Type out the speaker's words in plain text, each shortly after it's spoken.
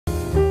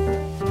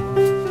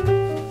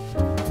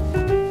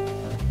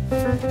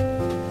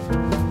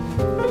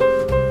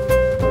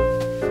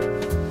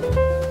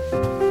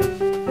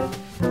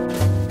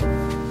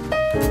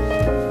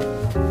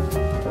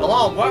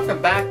and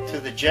welcome back to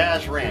the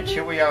Jazz Ranch.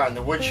 Here we are in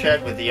the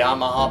woodshed with the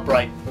Yamaha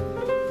upright.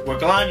 We're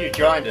glad you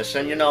joined us,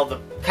 and you know, the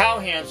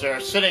cowhands are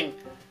sitting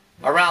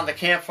around the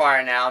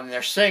campfire now and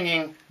they're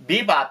singing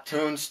bebop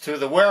tunes to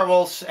the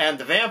werewolves and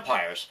the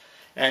vampires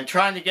and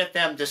trying to get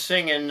them to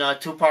sing in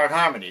two-part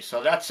harmony.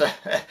 So that's a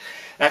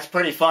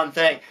pretty fun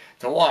thing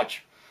to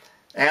watch.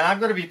 And I'm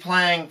going to be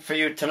playing for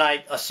you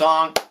tonight a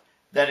song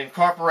that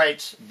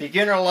incorporates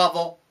beginner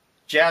level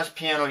jazz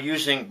piano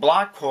using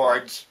block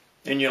chords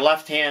in your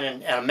left hand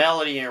and a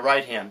melody in your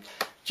right hand.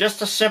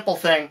 Just a simple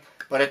thing,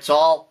 but it's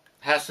all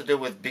has to do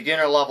with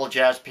beginner level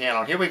jazz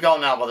piano. Here we go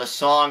now with a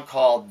song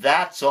called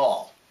That's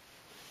All.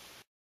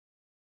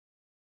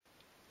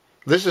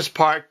 This is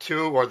part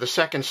 2, or the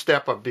second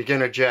step of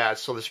beginner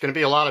jazz, so there's going to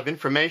be a lot of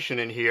information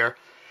in here.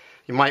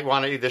 You might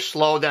want to either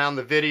slow down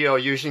the video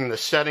using the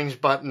settings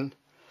button,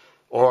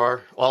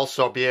 or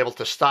also be able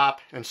to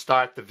stop and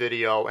start the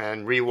video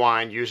and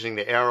rewind using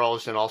the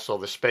arrows and also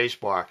the space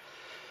bar.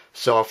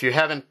 So if you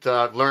haven't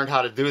learned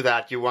how to do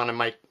that, you want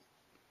to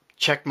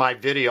check my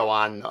video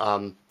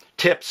on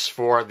tips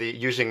for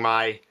using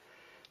my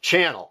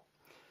channel.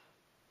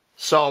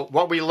 So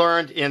what we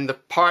learned in the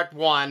part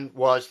 1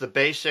 was the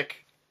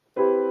basic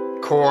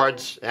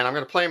chords, and I'm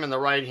going to play them in the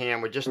right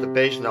hand with just the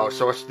bass note.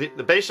 So it's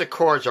the basic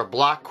chords are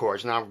block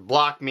chords. Now,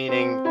 block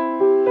meaning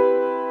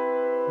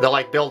they're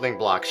like building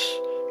blocks,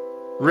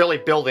 really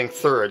building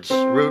thirds,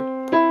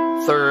 root,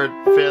 third,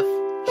 fifth,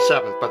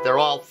 seventh, but they're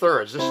all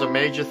thirds. This is a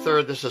major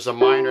third, this is a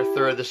minor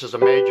third, this is a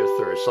major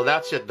third. So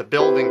that's it, the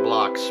building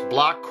blocks,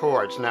 block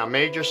chords. Now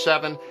major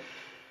 7,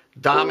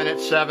 dominant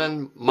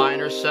 7,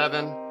 minor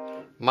 7,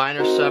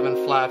 minor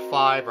 7 flat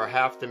 5 or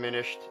half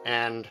diminished,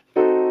 and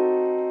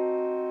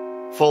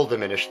full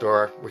diminished,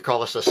 or we call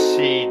this a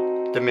C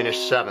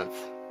diminished 7th.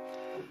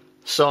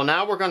 So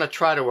now we're going to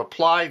try to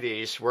apply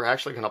these. We're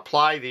actually going to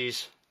apply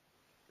these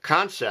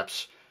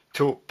concepts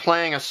to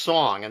playing a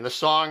song, and the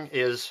song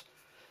is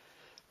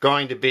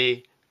going to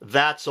be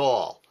That's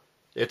All.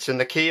 It's in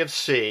the key of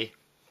C,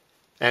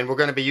 and we're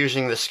going to be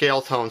using the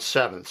scale tone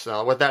 7ths.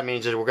 Now what that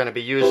means is we're going to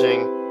be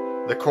using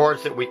the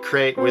chords that we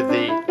create with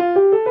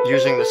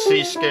using the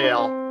C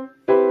scale,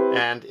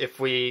 and if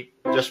we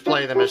just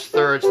play them as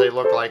thirds they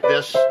look like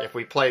this. If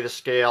we play the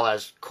scale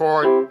as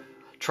chord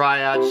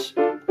triads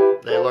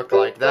they look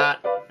like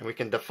that, and we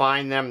can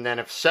define them. And then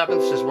if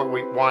 7ths is what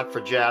we want for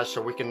jazz,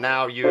 so we can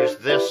now use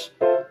this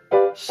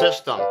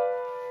system,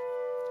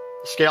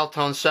 scale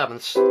tone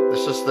 7ths.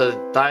 This is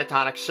the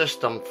diatonic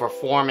system for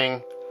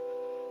forming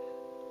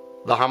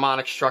the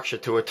harmonic structure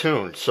to a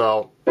tune.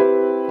 So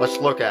let's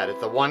look at it.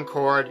 The 1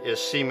 chord is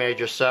C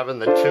major 7,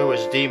 the 2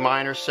 is D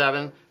minor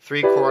 7,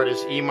 3 chord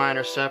is E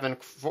minor 7,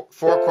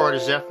 4 chord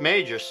is F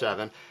major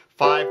 7,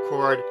 5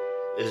 chord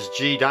is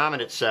G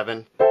dominant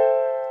 7,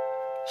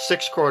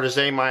 6 chord is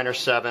A minor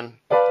 7,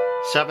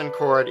 7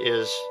 chord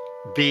is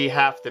B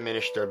half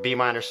diminished, or B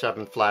minor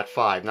 7 flat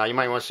 5. Now you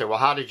might want to say, well,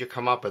 how did you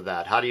come up with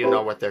that? How do you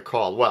know what they're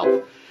called?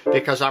 Well,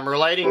 because I'm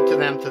relating to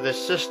them to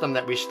this system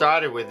that we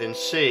started with in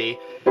C,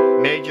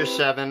 major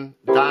 7,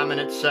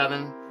 dominant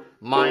 7,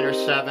 minor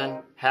 7,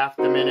 half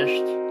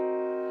diminished,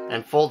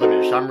 and full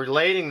diminished. I'm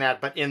relating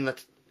that, but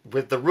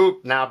with the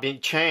root now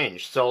being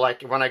changed. So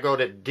like when I go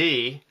to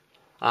D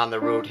on the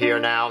root here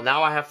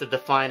now I have to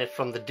define it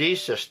from the D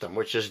system,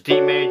 which is D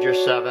major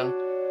 7,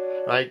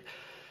 right?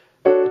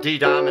 D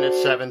dominant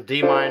 7,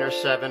 D minor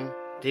 7,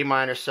 D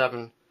minor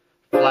 7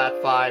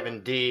 flat 5,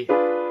 and D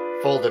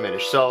full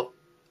diminished. So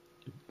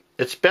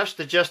it's best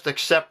to just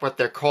accept what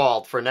they're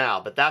called for now,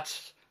 but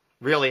that's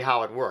really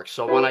how it works.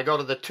 So when I go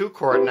to the 2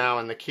 chord now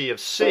in the key of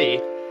C,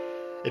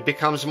 it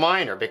becomes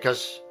minor,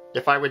 because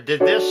if I did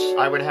this,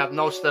 I would have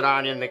notes that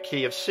aren't in the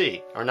key of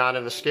C, or not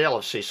in the scale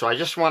of C. So I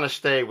just want to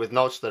stay with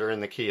notes that are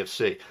in the key of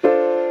C.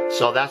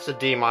 So that's a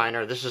D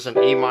minor, this is an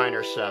E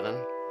minor 7,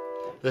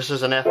 this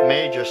is an F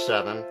major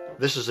 7,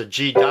 this is a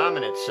G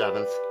dominant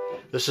 7th,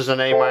 this is an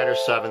A minor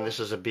 7, this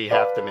is a B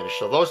half diminished.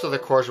 So those are the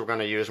chords we're going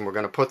to use, and we're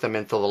going to put them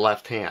into the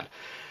left hand.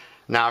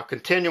 Now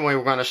continuing,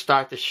 we're going to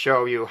start to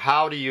show you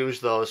how to use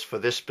those for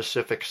this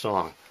specific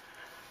song.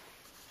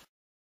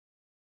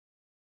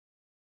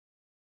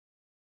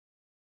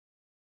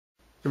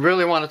 We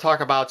really want to talk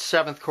about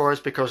 7th chords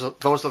because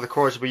those are the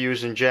chords we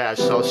use in jazz.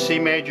 So C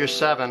major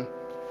 7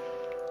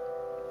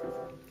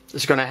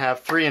 is going to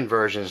have 3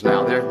 inversions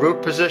now. There's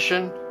root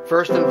position,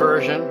 first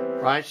inversion,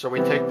 right? So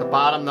we take the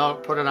bottom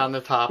note, put it on the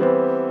top.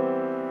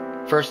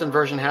 First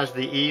inversion has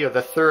the E, or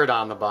the third,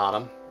 on the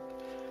bottom.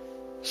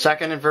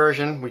 Second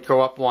inversion, we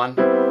go up 1.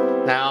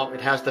 Now it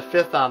has the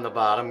 5th on the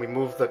bottom. We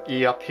move the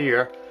E up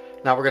here.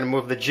 Now we're going to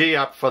move the G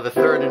up for the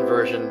 3rd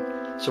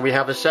inversion. So we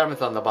have a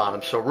 7th on the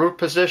bottom. So root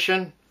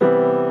position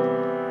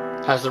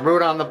has the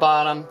root on the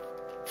bottom.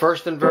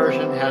 First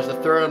inversion has the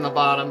 3rd on the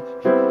bottom.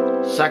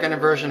 Second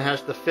inversion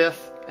has the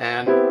 5th.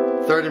 And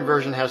 3rd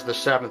inversion has the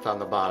 7th on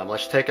the bottom.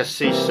 Let's take a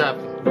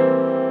C7.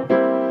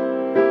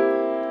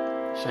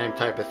 Same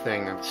type of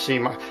thing. C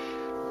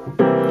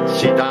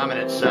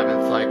dominant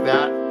 7th like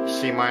that.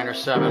 C minor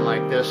 7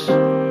 like this.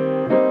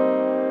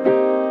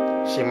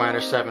 C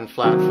minor 7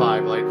 flat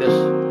 5 like this.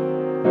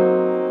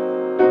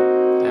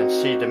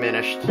 C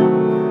diminished.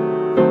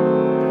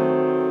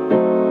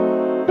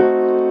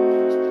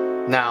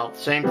 Now,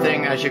 same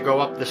thing as you go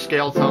up the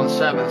scale tone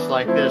sevenths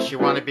like this, you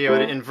want to be able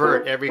to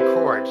invert every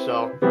chord.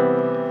 So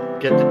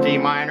get the D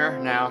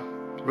minor, now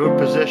root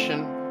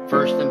position,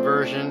 first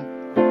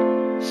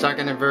inversion,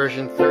 second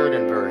inversion, third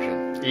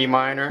inversion. E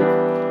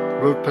minor,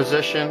 root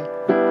position,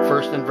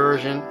 first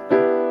inversion,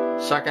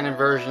 second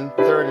inversion,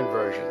 third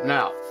inversion.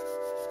 Now,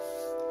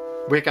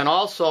 we can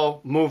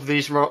also move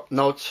these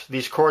notes,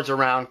 these chords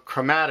around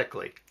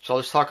chromatically. So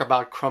let's talk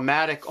about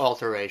chromatic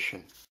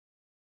alteration.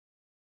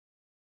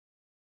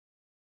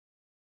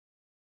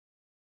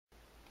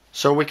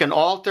 So we can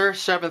alter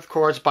seventh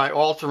chords by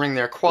altering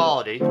their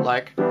quality,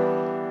 like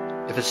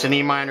if it's an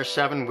E minor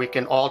 7, we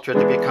can alter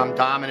it to become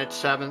dominant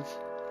 7th,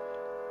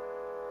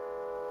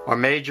 or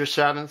major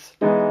 7th,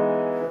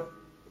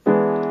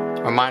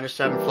 or minor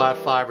 7 flat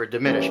 5, or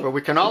diminished. But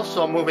we can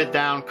also move it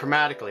down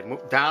chromatically,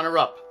 move down or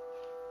up.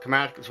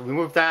 Chromatically. So we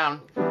move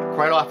down,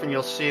 quite often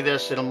you'll see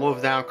this, it'll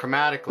move down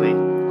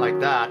chromatically like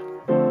that.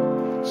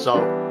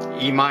 So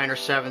E minor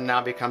 7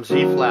 now becomes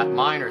E flat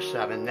minor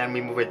 7, then we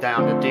move it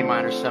down to D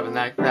minor 7,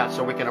 like that.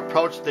 So we can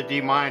approach the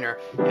D minor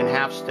in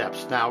half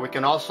steps. Now we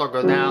can also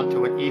go down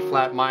to an E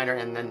flat minor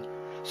and then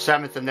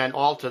 7th, and then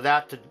alter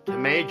that to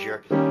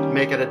major,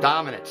 make it a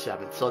dominant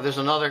 7th. So there's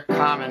another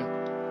common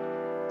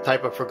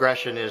type of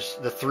progression, is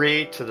the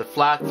 3 to the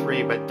flat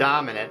 3 but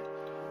dominant,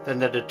 then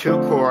the 2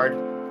 chord,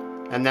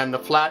 and then the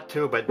flat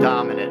 2 but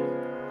dominant.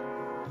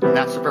 And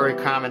that's a very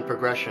common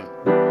progression.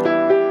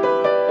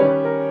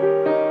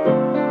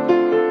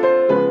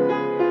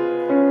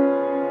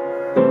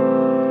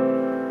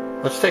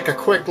 Let's take a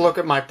quick look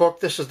at my book.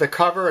 This is the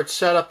cover. It's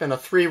set up in a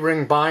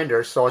 3-ring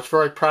binder, so it's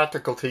very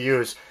practical to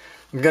use.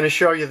 I'm going to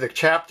show you the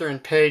chapter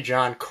and page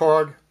on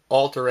chord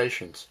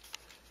alterations.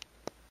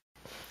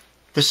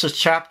 This is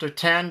chapter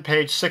 10,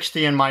 page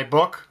 60 in my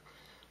book,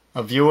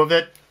 a view of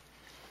it.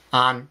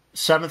 On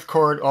 7th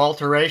chord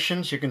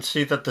alterations, you can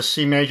see that the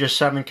C major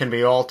 7 can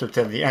be altered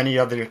to any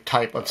other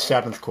type of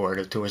 7th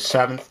chord, to a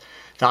 7th,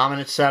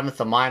 dominant 7th,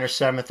 a minor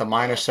 7th, a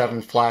minor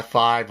 7 flat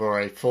 5,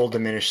 or a full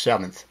diminished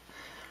 7th.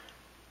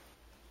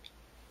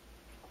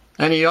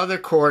 Any other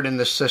chord in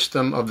the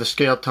system of the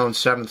scale tone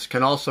 7ths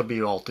can also be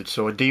altered.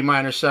 So a D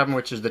minor 7,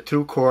 which is the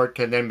 2 chord,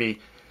 can then be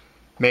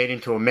made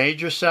into a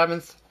major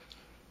 7th,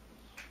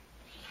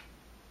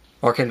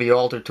 or can be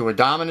altered to a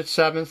dominant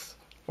 7th,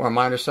 or a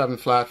minor 7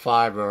 flat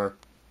 5, or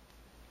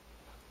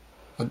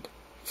a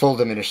full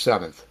diminished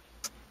 7th.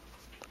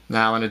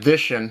 Now, in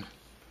addition,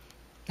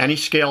 any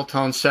scale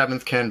tone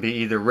 7th can be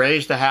either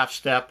raised a half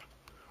step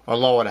or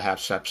lowered a half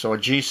step. So a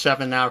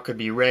G7 now could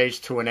be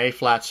raised to an A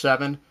flat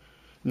 7,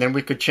 and then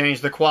we could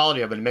change the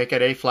quality of it and make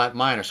it A flat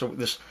minor. So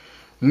there's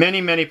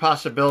many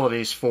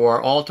possibilities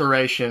for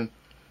alteration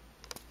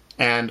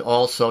and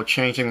also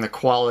changing the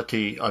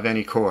quality of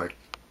any chord.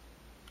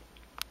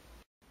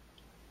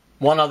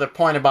 One other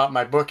point about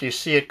my book, you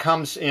see it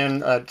comes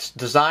in, it's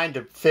designed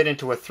to fit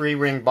into a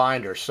 3-ring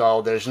binder,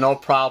 so there's no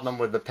problem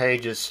with the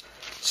pages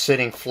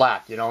sitting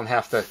flat. You don't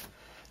have to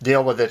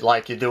deal with it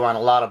like you do on a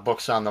lot of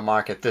books on the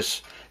market.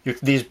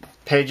 These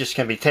pages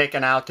can be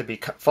taken out to be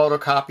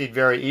photocopied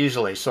very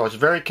easily, so it's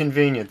very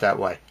convenient that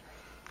way.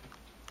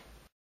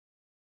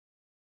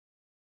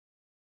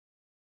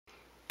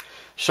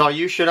 So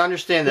you should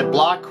understand that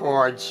block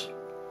chords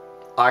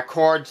are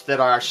chords that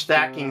are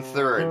stacking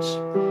thirds.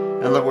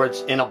 In other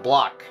words, in a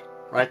block,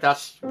 right?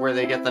 That's where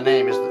they get the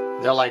name, is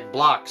they're like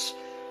blocks.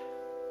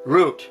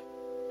 Root,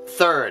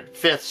 third,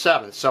 fifth,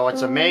 seventh. So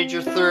it's a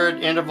major third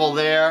interval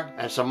there,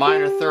 and it's a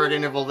minor third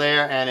interval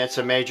there, and it's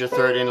a major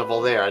third interval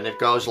there, and it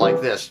goes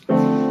like this.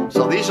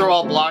 So these are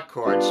all block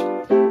chords,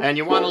 and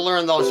you want to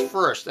learn those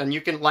first, and you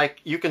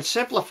can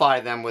simplify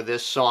them with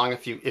this song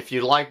if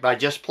you like, by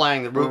just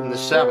playing the root in the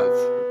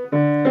 7th.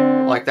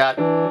 Like that.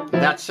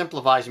 That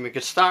simplifies them. We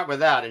could start with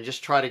that and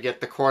just try to get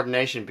the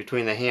coordination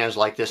between the hands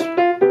like this.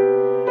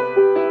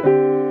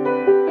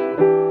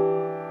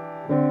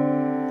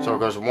 So it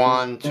goes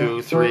 1,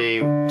 2, 3,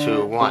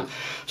 2, 1.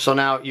 So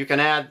now you can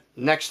add,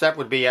 next step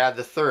would be add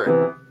the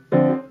third.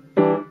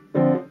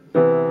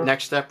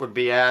 Next step would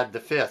be add the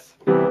fifth.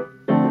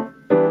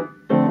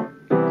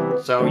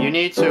 So you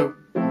need to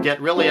get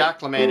really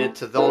acclimated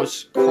to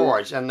those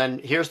chords, and then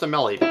here's the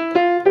melody.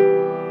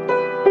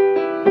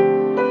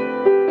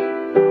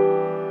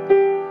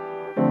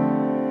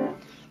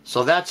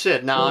 So that's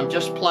it. Now I'm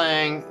just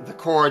playing the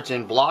chords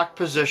in block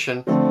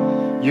position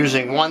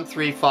using 1,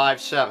 3,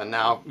 5, 7.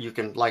 Now you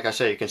can, like I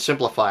say, you can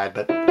simplify it,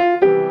 but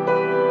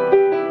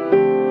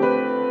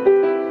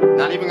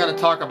not even going to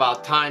talk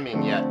about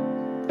timing yet.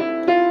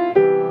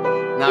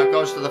 Now it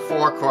goes to the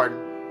 4 chord.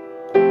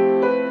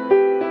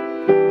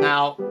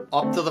 Now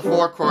up to the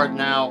 4 chord,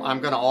 now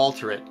I'm going to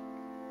alter it.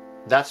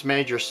 That's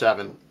major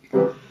 7.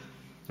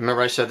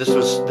 Remember I said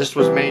this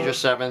was major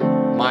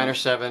 7, minor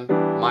 7,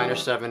 minor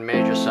 7,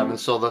 major 7.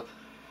 So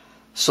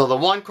the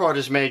 1 chord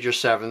is major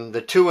 7,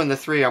 the 2 and the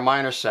 3 are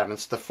minor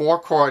 7ths, the 4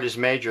 chord is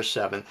major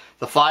 7,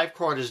 the 5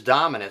 chord is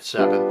dominant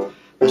 7,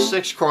 the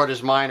 6 chord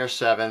is minor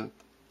 7,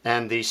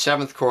 and the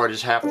 7th chord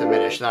is half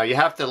diminished. Now you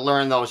have to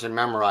learn those and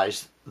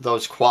memorize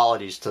those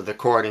qualities to the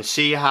chord and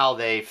see how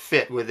they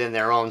fit within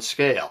their own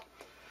scale.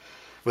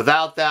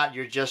 Without that,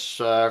 you're just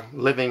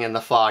living in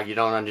the fog. You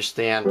don't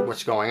understand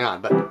what's going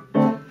on. But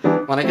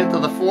when I get to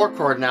the 4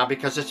 chord now,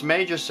 because it's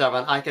major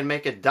 7, I can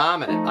make it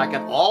dominant. I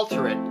can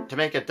alter it to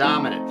make it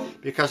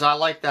dominant because I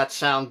like that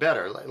sound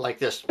better, like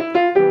this.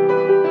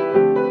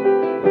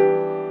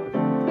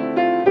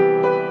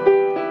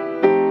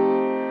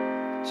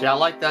 See, I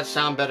like that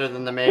sound better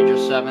than the major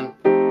 7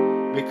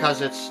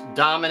 because it's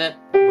dominant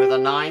with a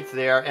 9th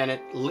there, and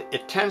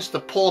it tends to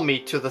pull me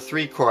to the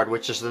 3 chord,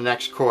 which is the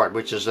next chord,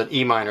 which is an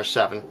E minor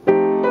 7.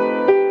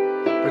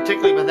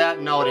 Particularly with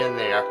that note in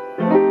there.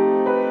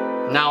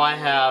 Now I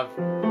have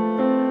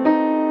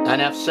an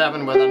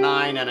F7 with a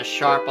 9 and a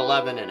sharp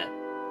 11 in it.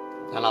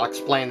 And I'll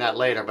explain that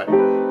later, but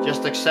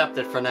just accept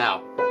it for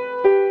now.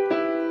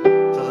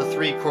 To the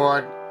 3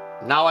 chord.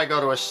 Now I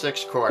go to a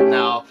 6 chord.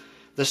 Now,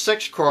 the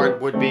 6th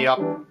chord would be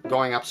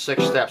going up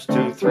 6 steps,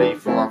 2, 3,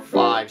 4,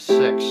 5,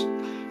 6,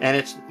 and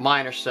it's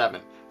minor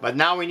 7. But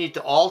now we need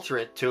to alter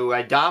it to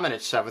a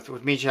dominant 7th,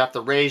 which means you have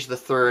to raise the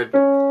 3rd.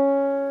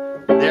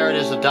 There it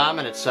is, a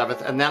dominant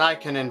 7th, and then I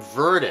can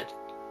invert it.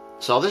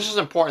 So this is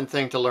an important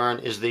thing to learn,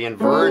 is the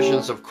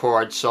inversions of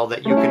chords, so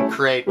that you can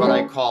create what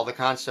I call the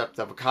concept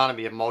of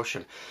economy of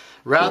motion.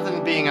 Rather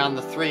than being on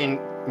the 3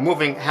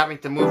 and having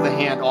to move the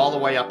hand all the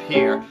way up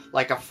here,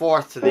 like a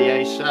 4th to the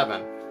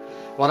A7,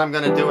 what I'm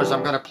going to do is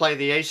I'm going to play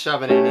the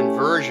A7 in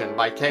inversion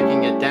by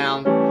taking it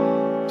down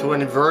to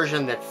an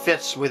inversion that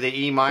fits with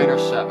the E minor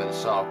 7.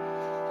 So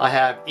I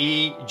have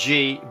E,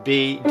 G,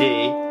 B,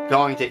 D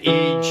going to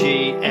E,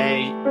 G,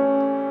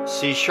 A,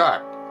 C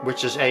sharp,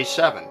 which is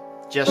A7.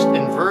 Just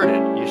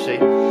inverted, you see.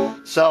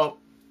 So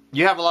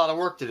you have a lot of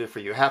work to do for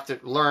you. You have to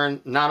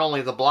learn not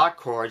only the block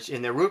chords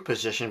in their root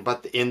position,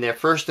 but in their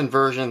 1st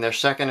inversion, their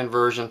 2nd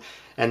inversion,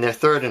 and their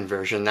 3rd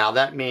inversion. Now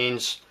that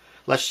means,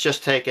 let's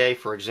just take A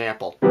for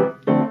example.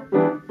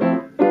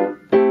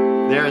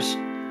 There's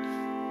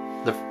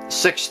the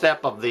 6th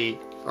step of the,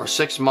 or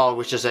 6th mode,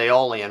 which is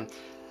Aeolian,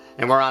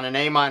 and we're on an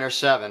A minor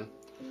 7.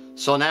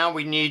 So now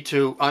we need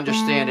to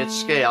understand its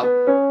scale.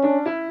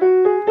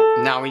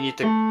 Now we need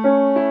to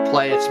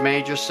play its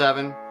major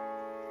 7,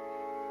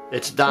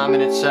 its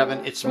dominant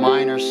 7, its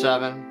minor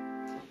 7,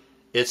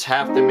 its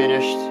half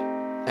diminished,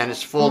 and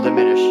its full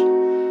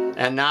diminished.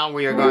 And now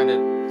we are going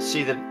to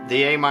see that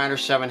the A minor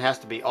 7 has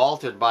to be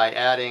altered by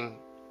adding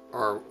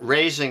or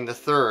raising the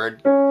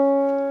 3rd,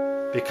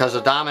 because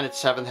a dominant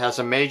 7th has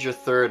a major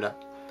 3rd,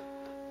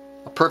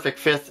 a perfect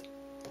 5th,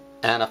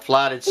 and a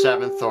flatted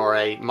 7th or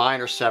a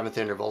minor 7th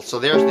interval. So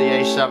there's the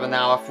A7.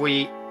 Now if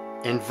we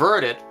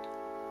invert it,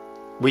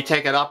 we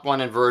take it up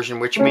 1 inversion,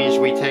 which means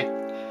we take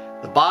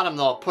the bottom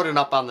note, put it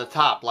up on the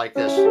top like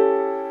this.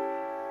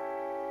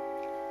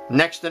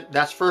 Next,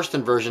 that's 1st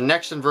inversion.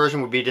 Next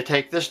inversion would be to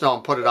take this note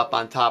and put it up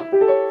on top.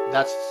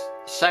 That's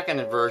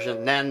 2nd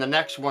inversion. Then the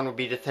next one would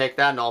be to take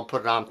that note and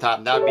put it on top,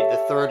 and that would be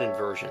the 3rd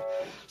inversion.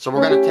 So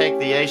we're going to take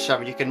the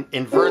A7. You can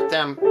invert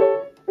them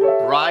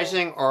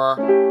rising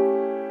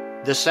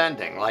or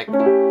descending. Like,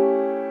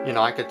 you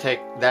know, I could take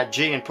that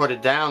G and put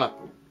it down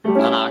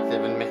an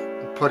octave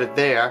and put it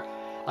there.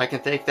 I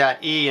can take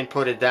that E and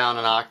put it down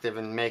an octave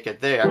and make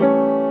it there.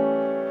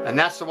 And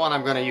that's the one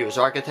I'm going to use.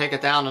 Or I could take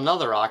it down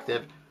another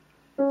octave,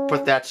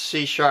 put that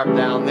C sharp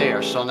down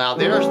there. So now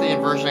there's the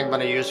inversion I'm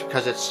going to use,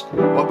 because it's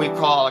what we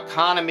call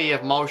economy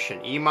of motion.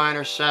 E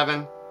minor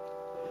 7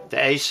 to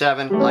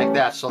A7, like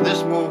that. So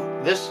this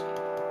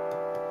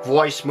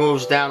voice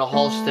moves down a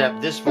whole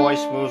step. This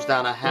voice moves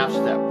down a half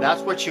step.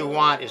 That's what you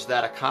want, is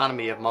that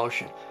economy of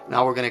motion.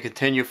 Now we're going to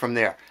continue from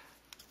there.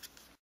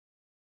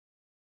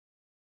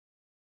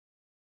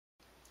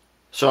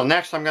 So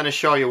next I'm going to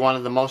show you one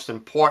of the most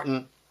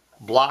important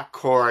block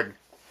chord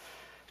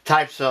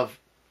types of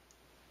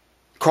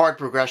chord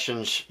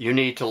progressions you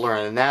need to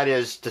learn, and that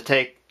is to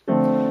take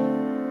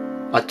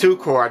a 2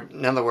 chord,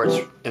 in other words,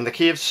 in the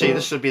key of C,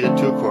 this would be the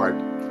 2 chord,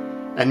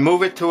 and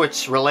move it to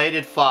its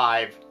related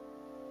 5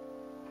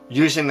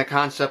 using the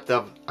concept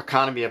of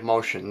economy of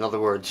motion. In other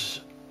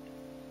words,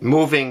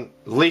 moving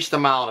least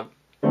amount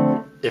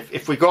of,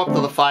 if we go up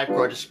to the 5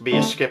 chord, this would be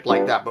a skip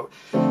like that. But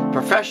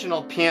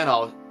professional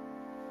piano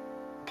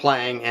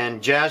playing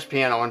and jazz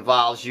piano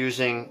involves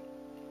using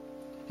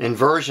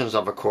inversions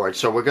of a chord.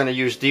 So we're going to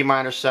use D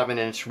minor 7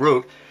 in its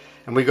root,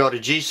 and we go to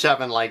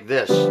G7 like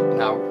this.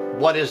 Now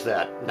what is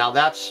that? Now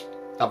that's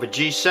of a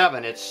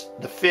G7, it's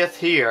the 5th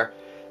here,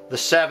 the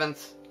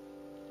 7th,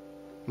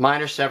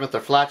 minor 7th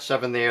or flat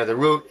 7 there, the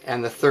root,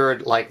 and the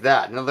 3rd like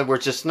that. In other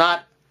words, it's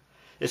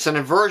an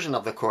inversion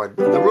of the chord.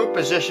 The root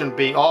position would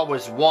be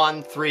always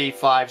 1, 3,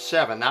 5,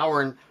 7. Now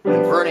we're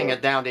inverting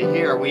it down to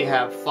here. We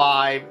have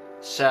 5,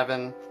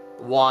 7,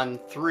 1,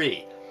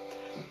 3.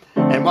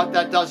 And what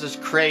that does is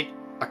create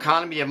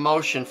economy of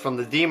motion from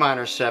the D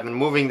minor 7,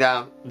 moving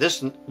down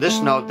this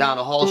note down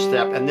a whole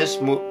step, and this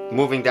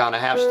moving down a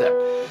half step.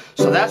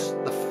 So that's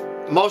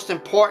the most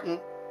important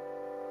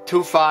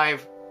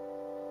 2-5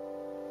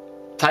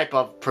 type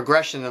of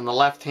progression in the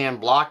left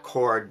hand block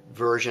chord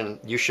version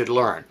you should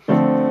learn.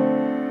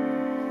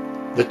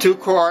 The 2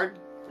 chord,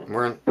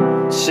 we're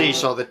in C,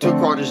 so the 2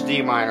 chord is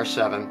D minor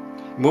 7.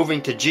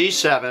 Moving to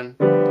G7,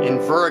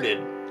 inverted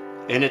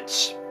in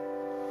its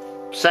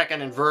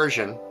second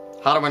inversion.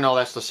 How do we know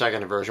that's the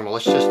second inversion? Well,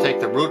 let's just take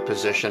the root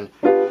position.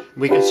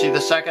 We can see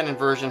the second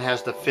inversion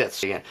has the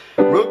 5th again.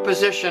 Root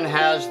position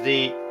has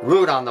the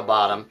root on the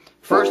bottom.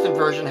 First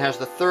inversion has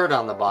the 3rd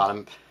on the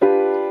bottom.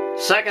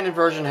 Second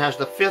inversion has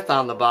the 5th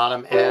on the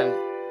bottom, and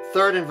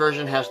third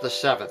inversion has the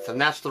 7th. And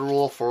that's the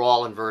rule for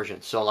all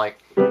inversions. So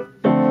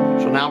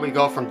now we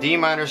go from D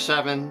minor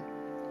 7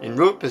 in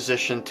root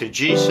position to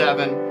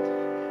G7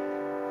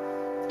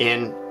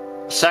 in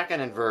second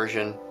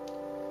inversion,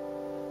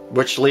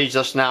 which leads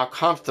us now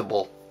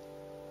comfortable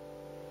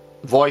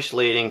voice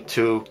leading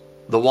to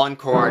the 1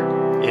 chord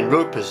in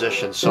root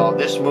position. So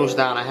this moves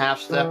down a half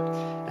step,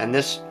 and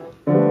this,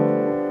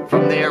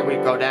 from there we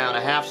go down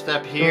a half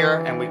step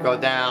here, and we go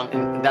down,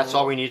 and that's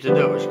all we need to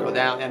do is go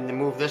down and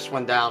move this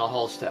one down a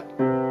whole step.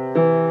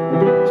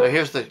 So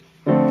here's the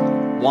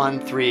 1,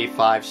 3,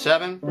 5,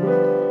 7,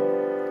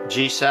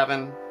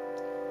 G7,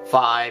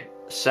 5,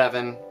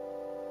 7,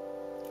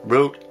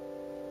 root,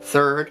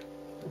 3rd,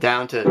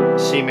 down to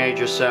C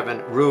major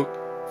 7, root,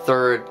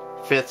 3rd,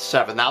 5th,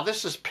 7th. Now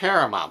this is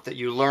paramount that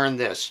you learn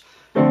this.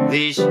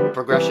 These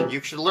progressions,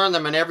 you should learn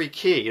them in every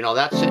key. You know,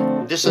 that's it.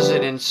 This is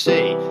it in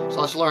C. So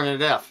let's learn it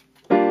in F.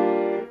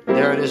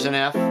 There it is in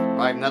F.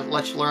 Right, now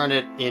let's learn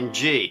it in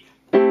G.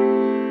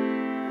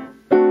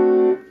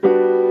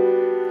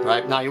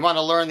 Right, now you want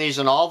to learn these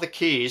in all the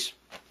keys.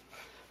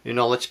 You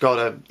know, let's go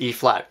to E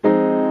flat.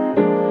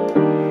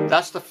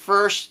 That's the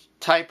first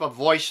type of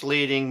voice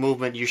leading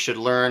movement you should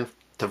learn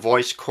to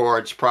voice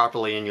chords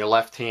properly in your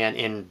left hand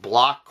in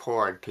block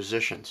chord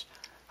positions.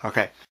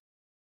 Okay.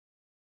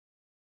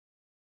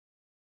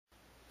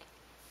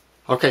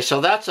 Okay,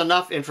 so that's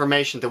enough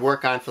information to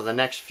work on for the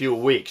next few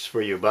weeks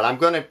for you, but I'm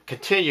going to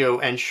continue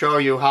and show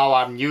you how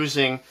I'm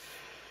using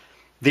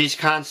these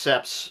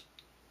concepts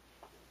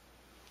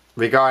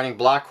regarding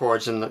block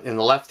chords in the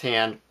left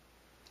hand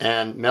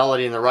and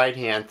melody in the right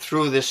hand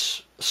through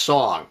this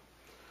song.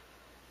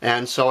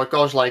 And so it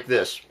goes like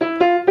this.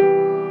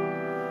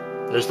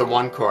 There's the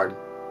 1 chord,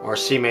 or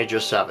C major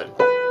 7.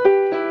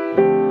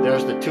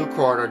 There's the 2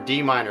 chord, or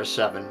D minor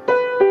 7.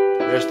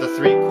 There's the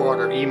 3 chord,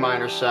 or E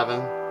minor 7.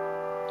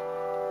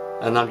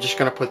 And I'm just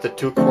going to put the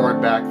 2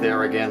 chord back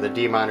there again, the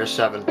D minor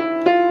 7. Now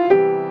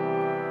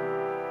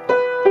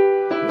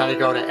I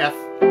go to F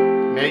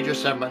major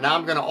 7, but now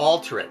I'm going to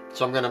alter it.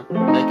 So I'm going to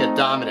make it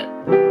dominant.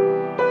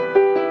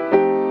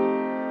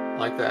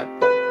 Like that.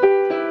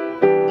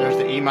 There's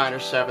the E minor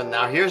 7.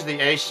 Now here's the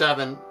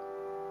A7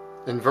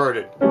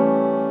 inverted.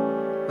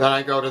 Then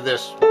I go to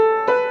this.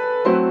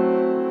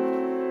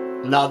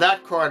 Now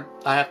that chord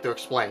I have to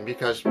explain,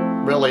 because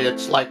really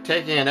it's like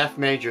taking an F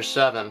major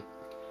 7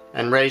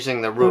 and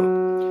raising the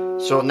root.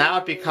 So now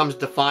it becomes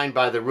defined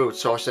by the root,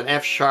 so it's an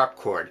F sharp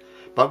chord.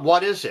 But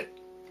what is it?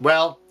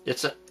 Well,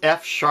 it's an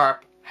F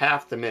sharp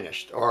half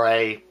diminished, or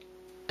a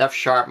F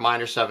sharp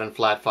minor 7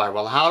 flat 5.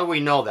 Well, how do we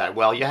know that?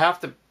 Well, you have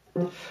to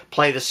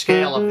play the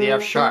scale of the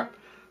F sharp.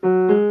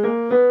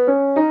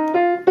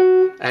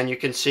 And you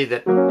can see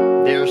that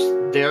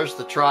there's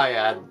the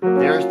triad,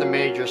 there's the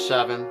major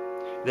 7,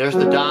 there's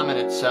the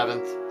dominant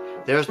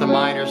 7th, there's the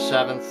minor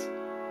 7th,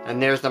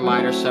 and there's the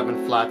minor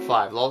 7 flat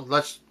 5.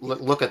 Let's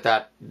look at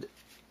that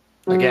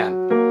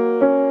again.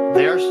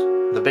 There's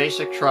the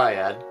basic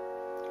triad,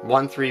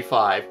 1, 3,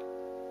 5.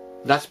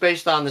 That's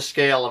based on the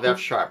scale of F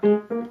sharp,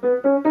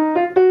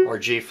 or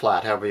G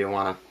flat, however you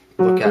want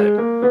to look at it.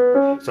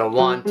 So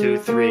 1, 2,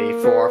 3,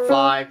 4,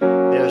 5.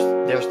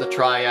 There's the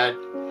triad,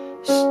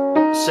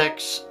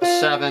 6,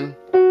 7.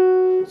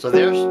 So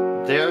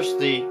there's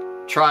the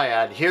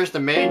triad. Here's the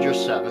major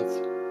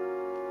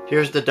 7th.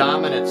 Here's the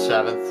dominant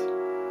 7th.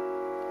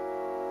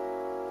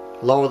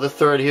 Lower the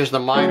 3rd. Here's the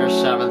minor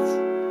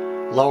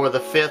 7th. Lower the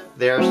 5th.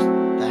 There's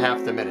the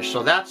half diminished.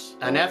 So that's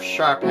an F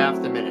sharp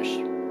half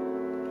diminished.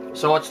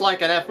 So it's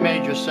like an F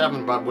major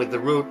 7, but with the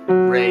root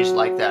raised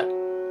like that.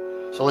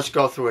 So let's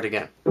go through it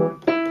again.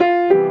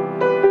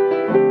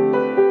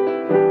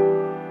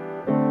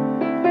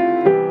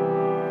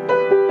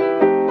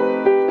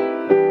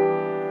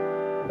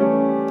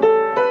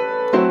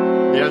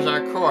 There's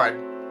our chord.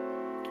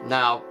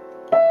 Now,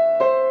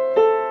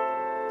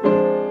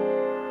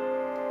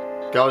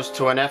 goes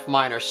to an F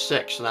minor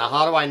 6. Now,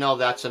 how do I know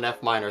that's an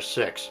F minor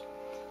 6?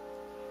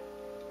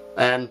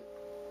 And,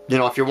 you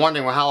know, if you're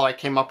wondering, well, how I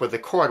came up with the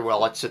chord,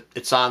 well,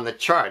 it's on the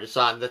chart.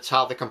 That's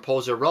how the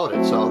composer wrote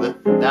it. So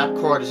that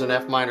chord is an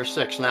F minor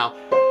 6. Now,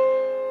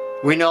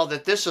 we know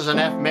that this is an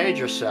F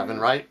major 7,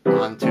 right?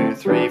 1, 2,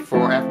 3,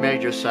 4, F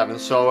major 7.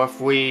 So if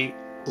we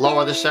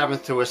lower the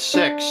 7th to a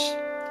 6,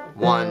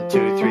 1,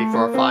 2, 3,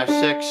 4, 5,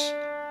 6,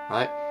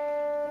 right?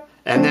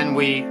 And then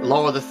we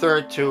lower the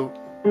 3rd to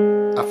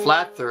a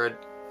flat 3rd,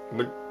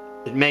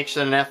 it makes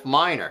it an F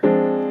minor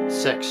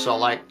 6. So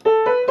like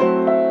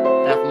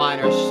F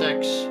minor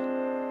 6.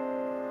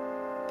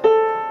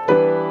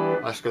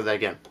 Let's go that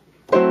again.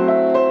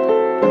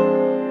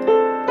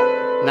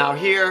 Now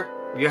here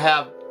you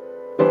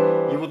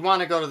would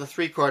want to go to the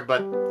 3 chord,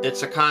 but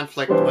it's a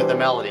conflict with the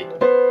melody.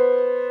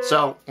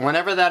 So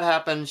whenever that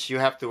happens, you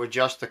have to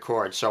adjust the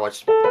chord. So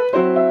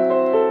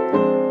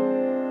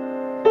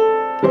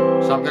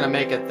I'm going to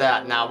make it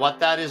that. Now what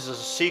that is a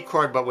C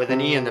chord, but with an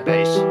E in the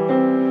bass.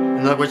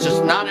 In other words, it's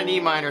not an E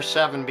minor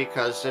 7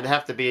 because it'd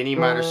have to be an E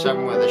minor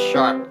 7 with a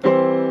sharp,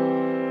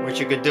 which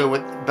you could do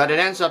with, but it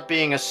ends up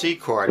being a C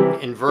chord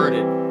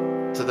inverted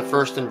to the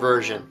first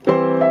inversion.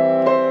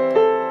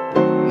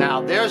 Now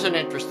there's an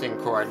interesting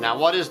chord. Now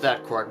what is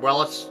that chord?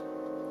 Well,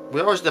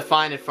 we always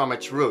define it from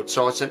its root.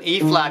 So it's an E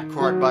flat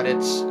chord, but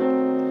it's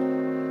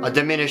a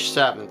diminished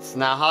 7th.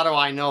 Now how do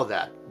I know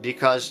that?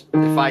 Because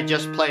if I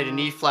just played an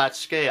E flat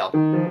scale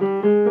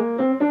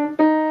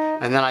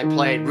and then I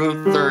played root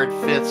 3rd,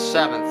 5th,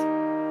 7th,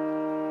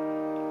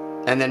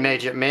 and then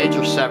made it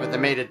major 7th,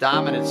 and made it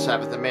dominant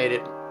 7th, and made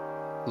it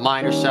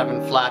minor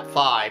 7 flat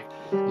 5,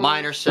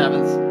 minor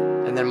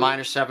 7th, and then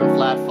minor 7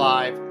 flat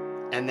 5,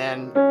 and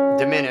then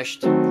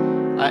diminished.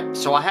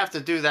 So I have to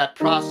do that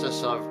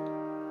process of,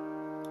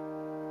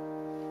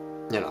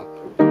 you know,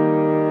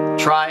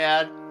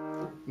 triad,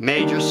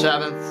 major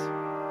 7th,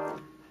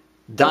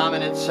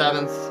 dominant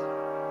 7th,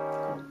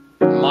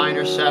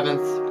 minor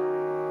 7th,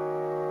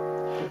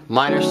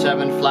 minor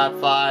 7 flat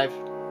 5,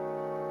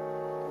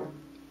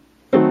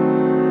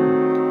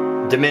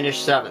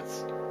 diminished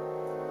 7th.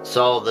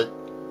 So the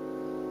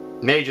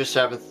major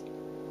 7th,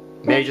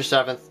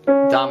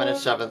 dominant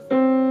 7th,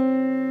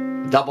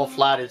 double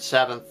flatted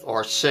 7th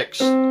or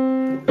 6th.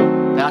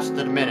 That's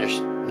the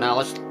diminished. Now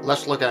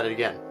let's look at it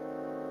again.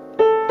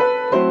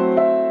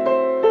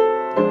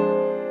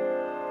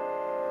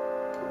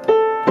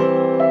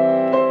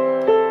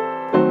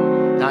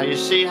 Now you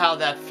see how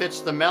that fits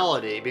the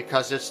melody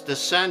because it's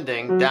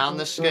descending down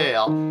the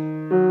scale,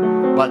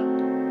 but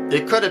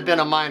it could have been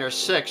a minor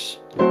 6.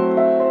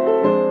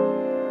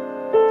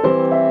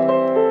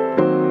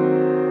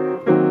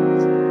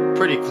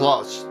 Pretty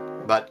close,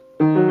 but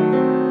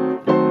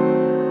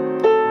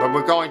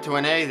we're going to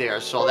an A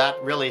there, so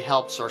that really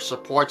helps or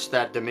supports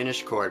that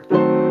diminished chord.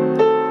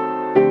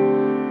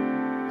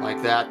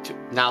 Like that.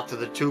 Now to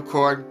the 2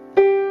 chord.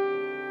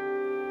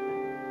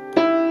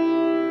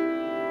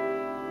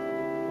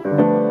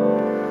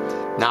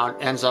 Now it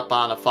ends up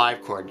on a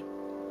 5 chord.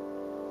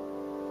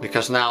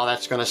 Because now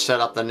that's going to set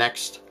up the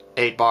next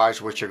 8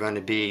 bars, which are going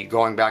to be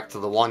going back to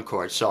the 1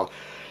 chord. So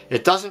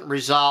it doesn't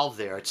resolve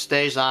there. It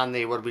stays on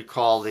the, what we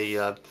call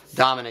the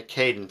dominant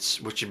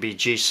cadence, which would be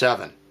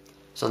G7.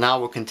 So now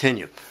we'll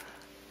continue.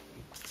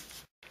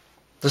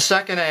 The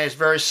second A is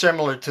very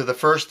similar to the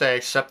first A,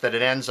 except that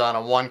it ends on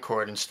a 1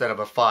 chord instead of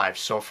a 5.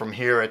 So from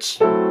here it's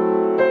 2,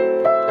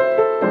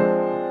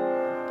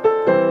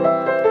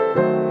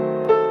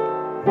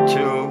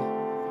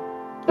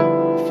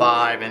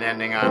 5, and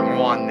ending on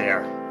 1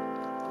 there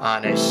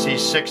on a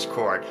C6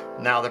 chord.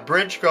 Now the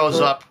bridge goes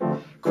up,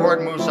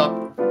 chord moves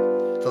up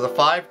to the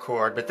 5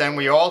 chord, but then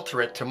we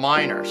alter it to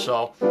minor.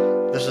 So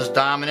this is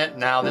dominant,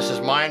 now this is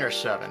minor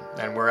 7,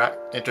 and we're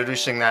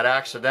introducing that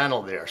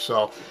accidental there,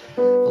 so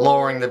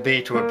lowering the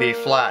B to a B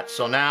flat.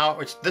 So now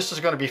this is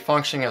going to be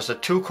functioning as a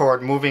 2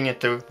 chord moving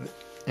into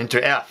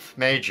F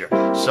major.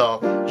 So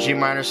G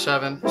minor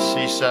 7,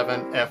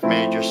 C7, F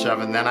major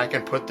 7. Then I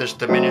can put this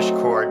diminished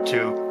chord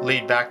to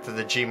lead back to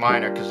the G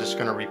minor because it's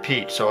going to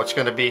repeat. So it's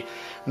going to be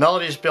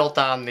melodies built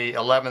on the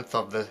 11th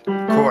of the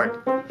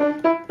chord.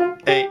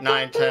 8,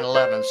 9, 10,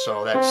 11,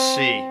 so that's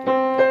C.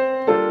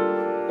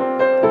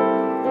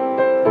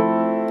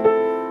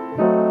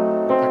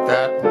 Like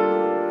that.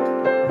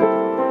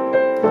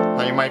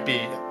 Now you might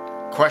be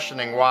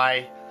questioning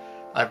why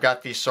I've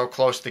got these so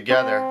close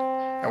together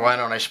and why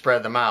don't I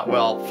spread them out.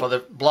 Well, for the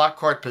block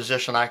chord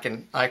position I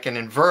can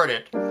invert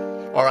it,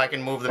 or I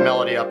can move the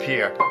melody up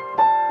here.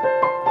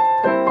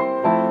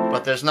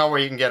 But there's no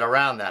way you can get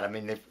around that. I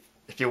mean,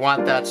 if you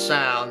want that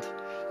sound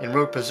in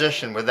root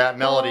position with that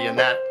melody in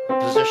that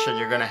position,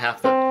 you're going to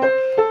have to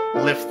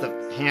lift the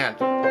hand,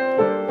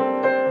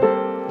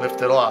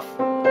 lift it off.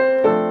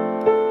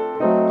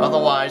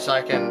 Otherwise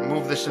I can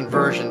move this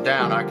inversion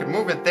down. I can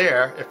move it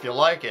there if you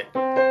like it.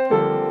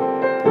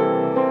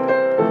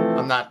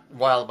 I'm not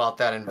wild about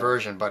that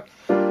inversion, but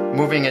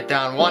moving it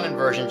down 1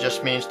 inversion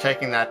just means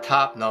taking that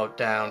top note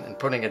down and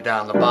putting it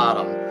down the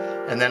bottom.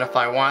 And then if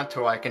I want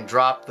to, I can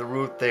drop the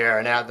root there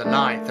and add the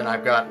 9th, and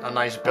I've got a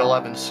nice Bill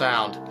Evans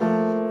sound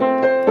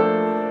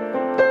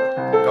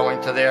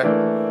going to there.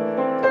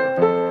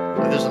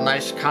 There's a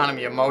nice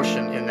economy of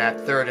motion in that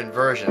 3rd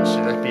inversion.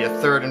 So there'd be a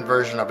 3rd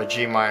inversion of a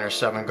G minor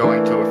 7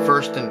 going to a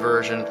 1st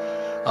inversion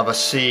of a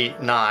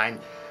C9,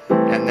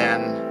 and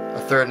then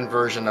a 3rd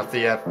inversion of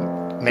the F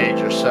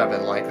major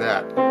 7, like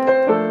that.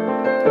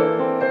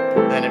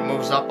 Then it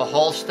moves up a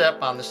whole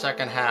step on the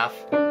 2nd half.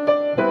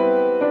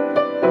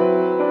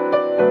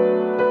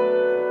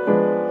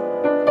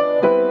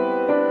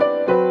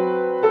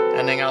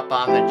 Ending up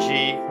on the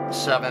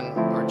G7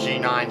 or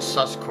G9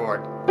 sus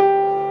chord.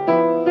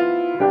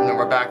 And then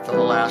we're back to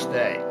the last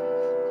A.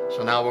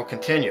 So now we'll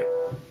continue.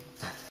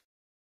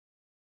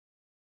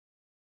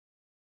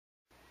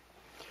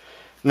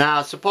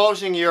 Now,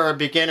 supposing you're a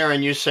beginner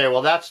and you say,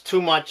 well, that's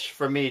too much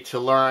for me to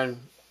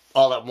learn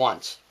all at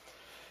once.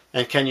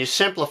 And can you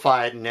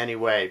simplify it in any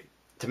way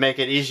to make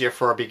it easier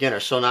for a beginner?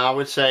 So now I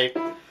would say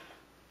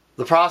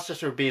the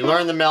process would be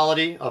learn the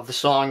melody of the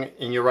song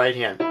in your right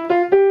hand.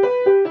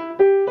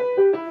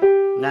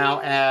 Now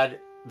add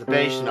the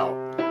bass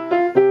note.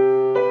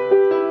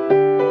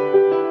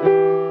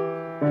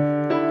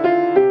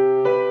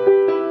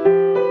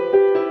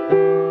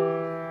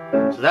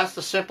 So that's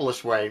the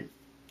simplest way.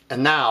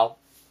 And now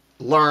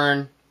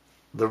learn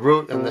the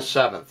root and the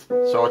seventh.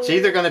 So it's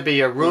either going to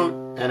be a root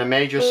and a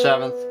major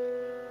seventh,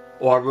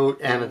 or a root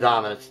and a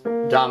dominant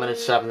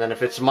seventh. And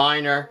if it's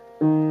minor,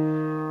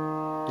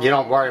 you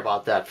don't worry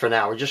about that for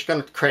now. We're just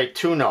going to create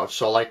two notes.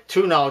 So like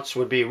two notes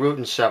would be root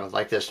and seventh,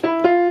 like this.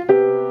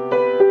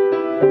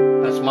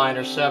 That's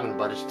minor seven,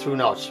 but it's two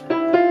notes.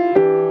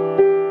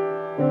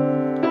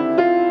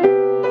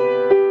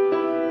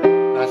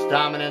 That's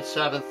dominant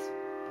seventh,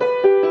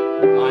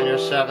 minor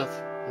seventh.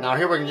 Now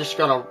here we're just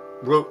going to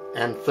root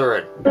and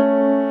third.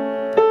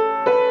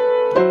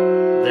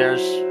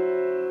 There's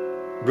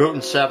root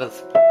and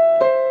seventh.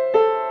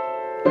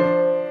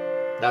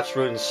 That's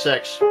root and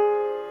sixth.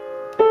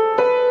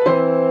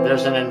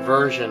 There's an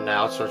inversion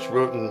now, so it's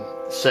root and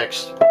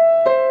sixth.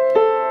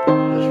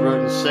 There's root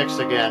and sixth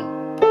again.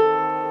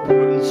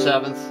 Root and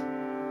seventh.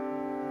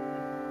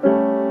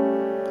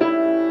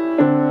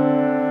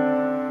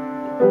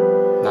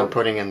 And I'm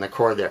putting in the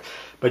chord there.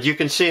 But you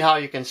can see how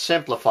you can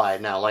simplify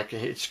it now. Like,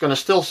 it's going to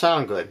still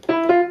sound good.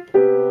 I'm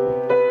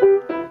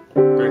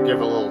going to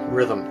give a little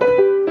rhythm.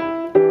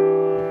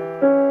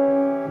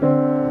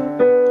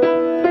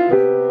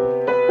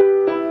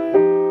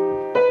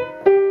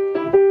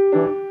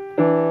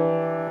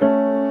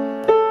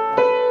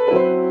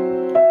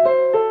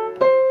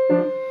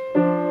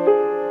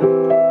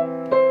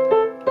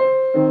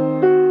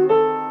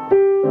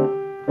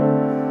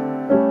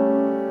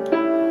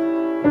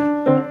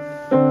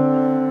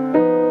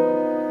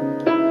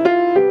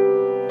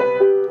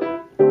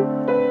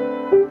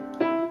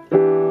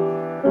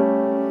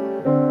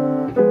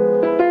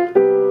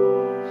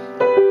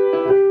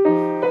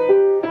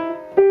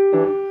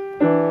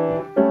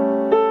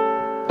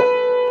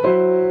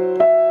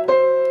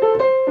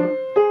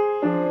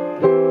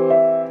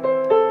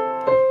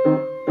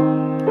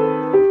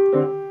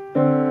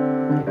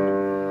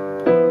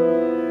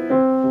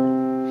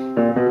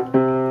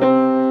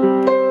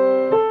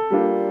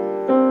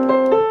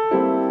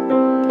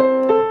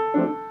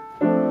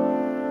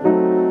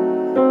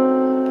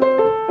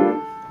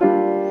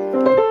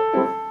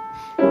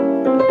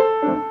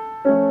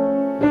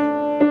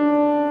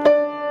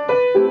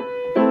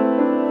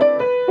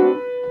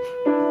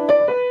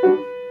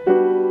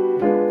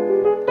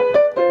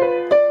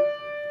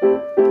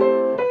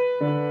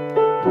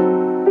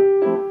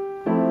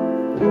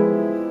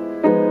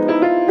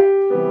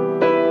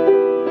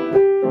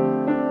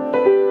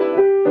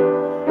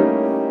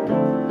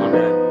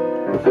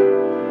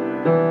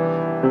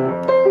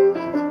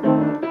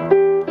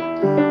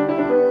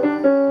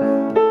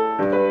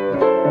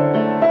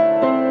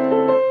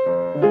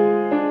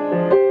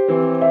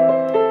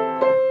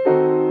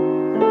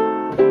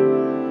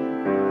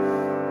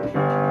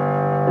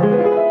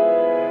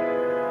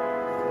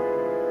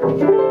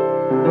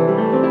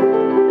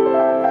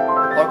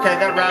 Okay,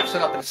 that wraps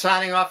it up. And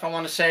signing off, I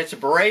want to say it's a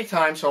beret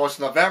time, so it's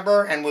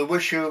November, and we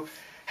wish you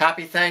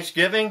happy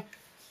Thanksgiving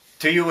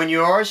to you and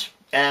yours.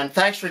 And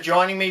thanks for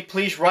joining me.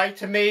 Please write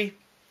to me,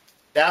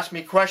 ask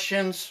me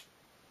questions,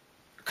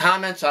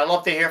 comments. I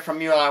love to hear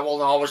from you, and I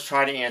will always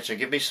try to answer.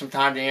 Give me some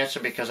time to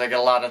answer because I get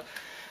a lot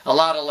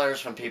of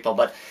letters from people.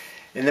 But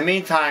in the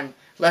meantime,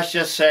 let's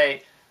just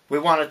say we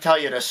want to tell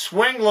you to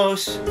swing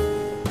loose,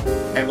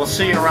 and we'll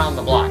see you around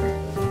the block.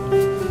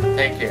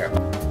 Take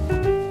care.